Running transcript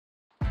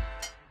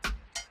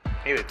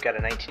Here we've got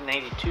a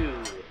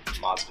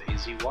 1992 Mazda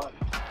AZ-1,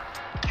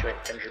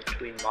 joint venture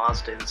between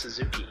Mazda and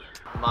Suzuki.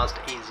 The Mazda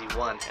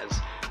AZ-1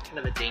 has kind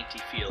of a dainty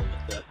feel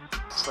with a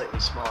slightly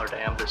smaller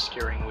diameter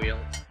steering wheel.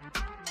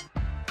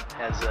 It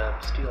has a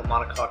steel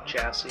monocoque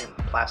chassis and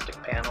plastic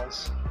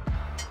panels,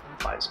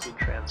 5-speed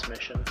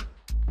transmission.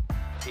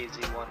 The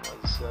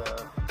AZ-1 was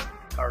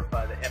powered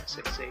by the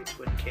F6A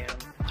twin cam,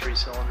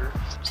 3-cylinder,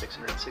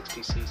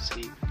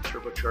 660cc,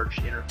 turbocharged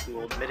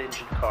intercooled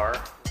mid-engine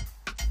car.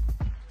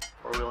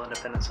 4-wheel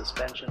independent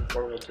suspension,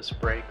 4-wheel disc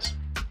brakes.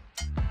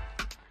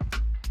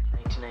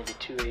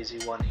 1992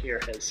 AZ-1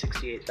 here has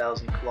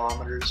 68,000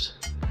 kilometers.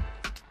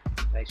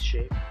 Nice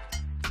shape.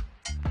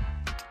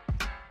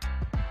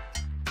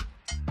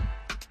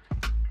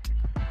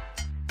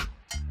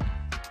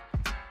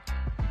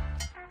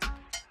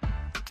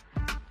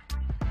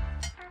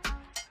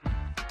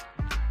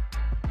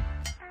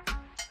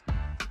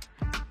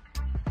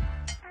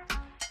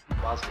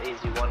 Mazda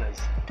AZ-1 is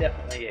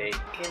definitely an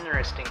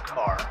interesting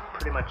car,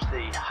 pretty much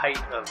the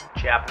height of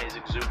Japanese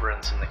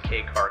exuberance in the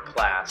K-car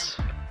class.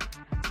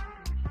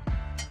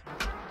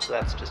 So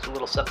that's just a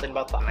little something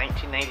about the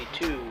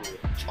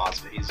 1992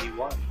 Mazda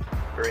AZ-1.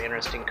 Very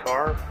interesting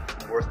car,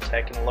 worth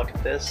taking a look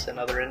at this and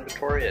other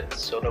inventory at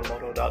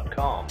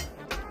SODOMoto.com.